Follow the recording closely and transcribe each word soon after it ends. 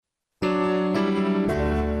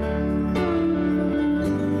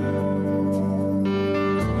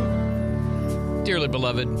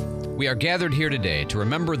beloved. We are gathered here today to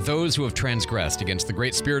remember those who have transgressed against the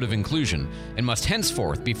great spirit of inclusion and must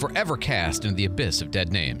henceforth be forever cast into the abyss of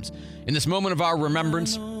dead names. In this moment of our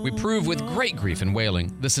remembrance, we prove with great grief and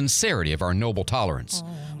wailing the sincerity of our noble tolerance.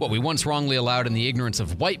 What we once wrongly allowed in the ignorance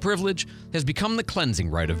of white privilege has become the cleansing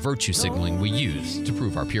rite of virtue signaling we use to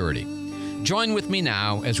prove our purity. Join with me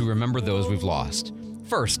now as we remember those we've lost.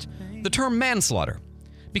 First, the term manslaughter,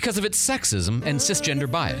 because of its sexism and cisgender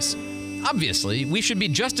bias. Obviously, we should be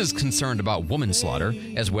just as concerned about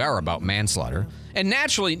womanslaughter as we are about manslaughter, and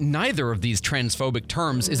naturally, neither of these transphobic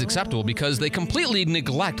terms is acceptable because they completely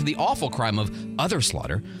neglect the awful crime of other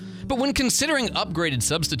slaughter. But when considering upgraded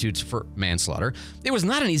substitutes for manslaughter, it was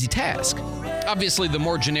not an easy task. Obviously, the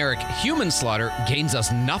more generic human slaughter gains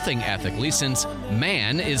us nothing ethically, since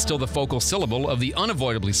man is still the focal syllable of the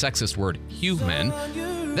unavoidably sexist word human.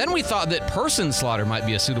 Then we thought that person slaughter might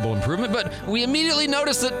be a suitable improvement, but we immediately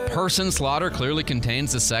noticed that person slaughter clearly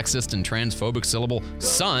contains the sexist and transphobic syllable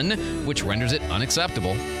son, which renders it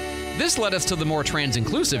unacceptable. This led us to the more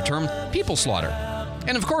trans-inclusive term people slaughter.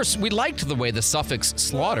 And of course, we liked the way the suffix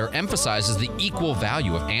slaughter emphasizes the equal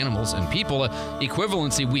value of animals and people, an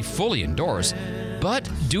equivalency we fully endorse. But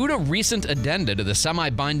due to recent addenda to the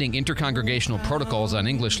semi-binding Intercongregational Protocols on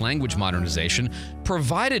English Language Modernization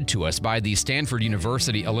provided to us by the Stanford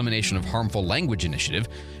University Elimination of Harmful Language Initiative,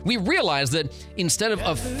 we realized that instead of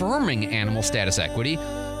affirming animal status equity,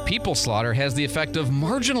 people slaughter has the effect of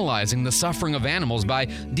marginalizing the suffering of animals by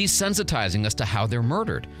desensitizing us to how they're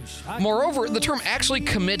murdered. Moreover, the term actually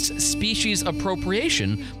commits species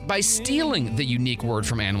appropriation by stealing the unique word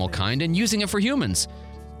from animal kind and using it for humans.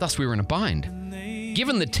 Thus, we were in a bind.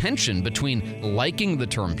 Given the tension between liking the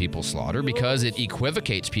term people slaughter because it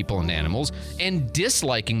equivocates people and animals, and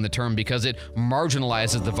disliking the term because it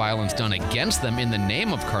marginalizes the violence done against them in the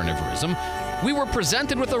name of carnivorism, we were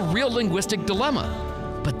presented with a real linguistic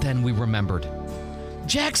dilemma. But then we remembered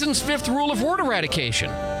Jackson's fifth rule of word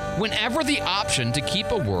eradication. Whenever the option to keep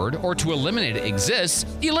a word or to eliminate it exists,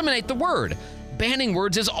 eliminate the word. Banning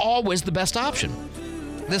words is always the best option.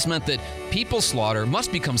 This meant that people slaughter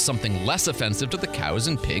must become something less offensive to the cows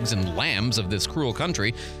and pigs and lambs of this cruel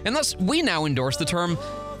country, and thus we now endorse the term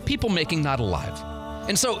people making not alive.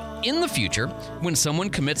 And so, in the future, when someone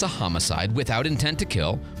commits a homicide without intent to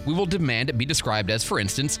kill, we will demand it be described as, for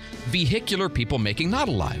instance, vehicular people making not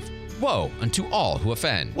alive. Woe unto all who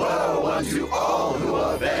offend. Woe unto all who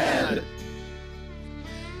offend.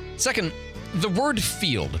 Second, the word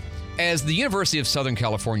field. As the University of Southern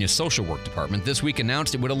California Social Work Department this week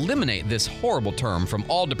announced it would eliminate this horrible term from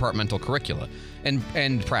all departmental curricula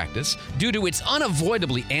and practice due to its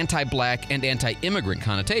unavoidably anti-black and anti-immigrant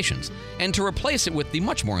connotations, and to replace it with the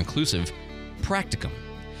much more inclusive practicum.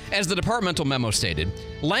 As the departmental memo stated,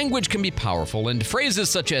 language can be powerful, and phrases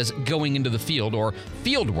such as going into the field or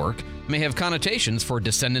field work may have connotations for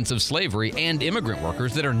descendants of slavery and immigrant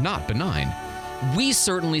workers that are not benign. We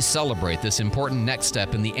certainly celebrate this important next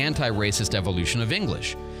step in the anti-racist evolution of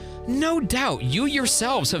English. No doubt you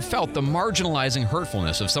yourselves have felt the marginalizing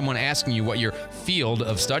hurtfulness of someone asking you what your field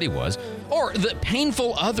of study was, or the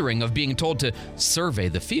painful othering of being told to survey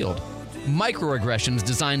the field. Microaggressions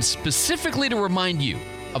designed specifically to remind you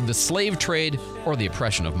of the slave trade or the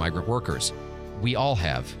oppression of migrant workers. We all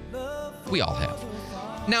have. We all have.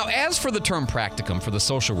 Now, as for the term practicum for the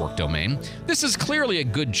social work domain, this is clearly a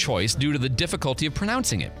good choice due to the difficulty of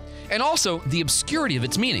pronouncing it, and also the obscurity of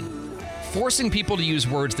its meaning. Forcing people to use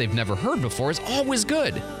words they've never heard before is always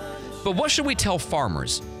good. But what should we tell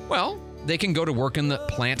farmers? Well, they can go to work in the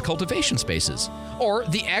plant cultivation spaces, or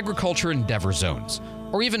the agriculture endeavor zones,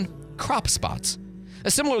 or even crop spots.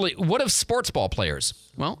 Similarly, what of sports ball players?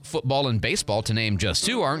 Well, football and baseball, to name just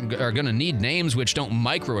two, are going to need names which don't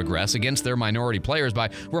microaggress against their minority players by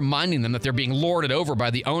reminding them that they're being lorded over by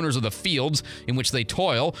the owners of the fields in which they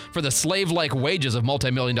toil for the slave-like wages of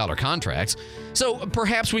multi-million-dollar contracts. So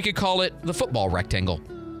perhaps we could call it the football rectangle.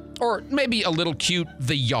 Or maybe a little cute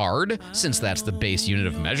the yard, since that's the base unit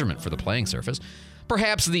of measurement for the playing surface.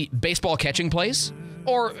 Perhaps the baseball catching place?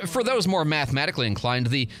 Or, for those more mathematically inclined,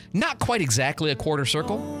 the not quite exactly a quarter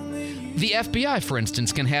circle? The FBI, for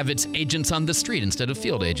instance, can have its agents on the street instead of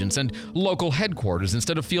field agents, and local headquarters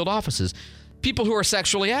instead of field offices. People who are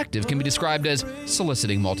sexually active can be described as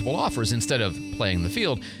soliciting multiple offers instead of playing the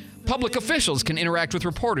field. Public officials can interact with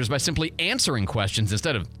reporters by simply answering questions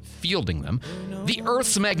instead of fielding them. The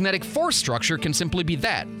Earth's magnetic force structure can simply be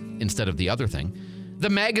that instead of the other thing. The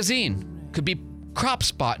magazine could be crop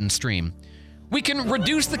spot and stream. We can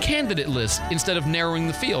reduce the candidate list instead of narrowing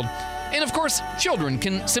the field. And of course, children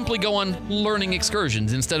can simply go on learning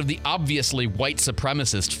excursions instead of the obviously white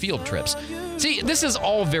supremacist field trips. See, this is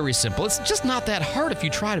all very simple. It's just not that hard if you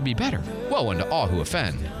try to be better. Woe unto all who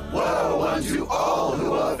offend. Woe unto all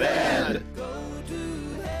who offend.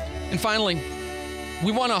 And finally,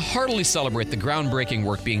 we want to heartily celebrate the groundbreaking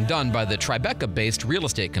work being done by the Tribeca-based real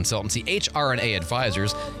estate consultancy HR&A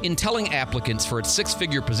Advisors in telling applicants for its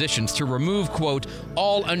six-figure positions to remove, quote,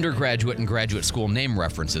 all undergraduate and graduate school name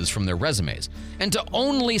references from their resumes, and to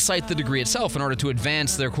only cite the degree itself in order to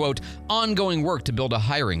advance their, quote, ongoing work to build a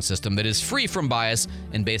hiring system that is free from bias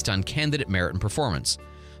and based on candidate merit and performance.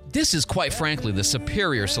 This is quite frankly the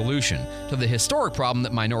superior solution to the historic problem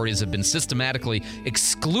that minorities have been systematically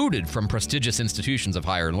excluded from prestigious institutions of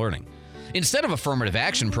higher learning. Instead of affirmative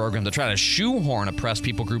action programs that try to shoehorn oppressed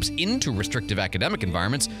people groups into restrictive academic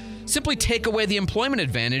environments, simply take away the employment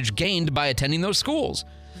advantage gained by attending those schools.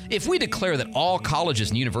 If we declare that all colleges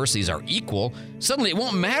and universities are equal, suddenly it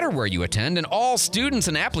won't matter where you attend, and all students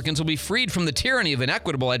and applicants will be freed from the tyranny of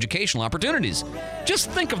inequitable educational opportunities. Just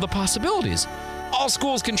think of the possibilities. All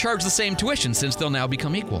schools can charge the same tuition since they'll now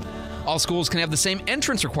become equal. All schools can have the same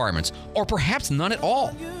entrance requirements, or perhaps none at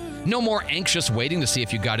all. No more anxious waiting to see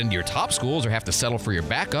if you got into your top schools or have to settle for your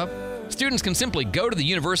backup. Students can simply go to the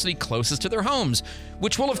university closest to their homes,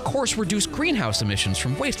 which will of course reduce greenhouse emissions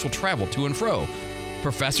from wasteful travel to and fro.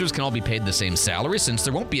 Professors can all be paid the same salary since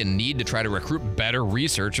there won't be a need to try to recruit better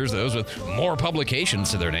researchers, those with more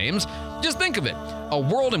publications to their names. Just think of it, a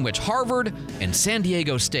world in which Harvard and San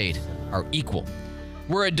Diego State are equal,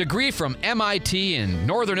 where a degree from MIT and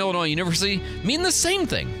Northern Illinois University mean the same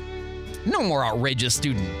thing. No more outrageous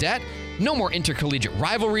student debt, no more intercollegiate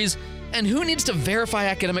rivalries, and who needs to verify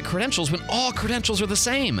academic credentials when all credentials are the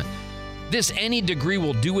same? This any degree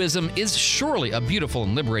will doism is surely a beautiful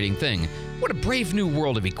and liberating thing. What a brave new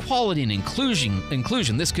world of equality and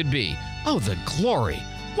inclusion this could be. Oh, the glory!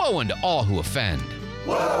 Woe unto all who offend.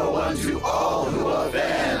 Woe unto all who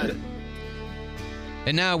offend.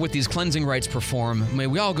 And now, with these cleansing rites performed, may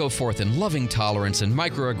we all go forth in loving tolerance and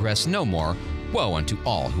microaggress no more. Woe unto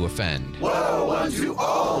all who offend. Woe unto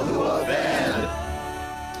all who offend.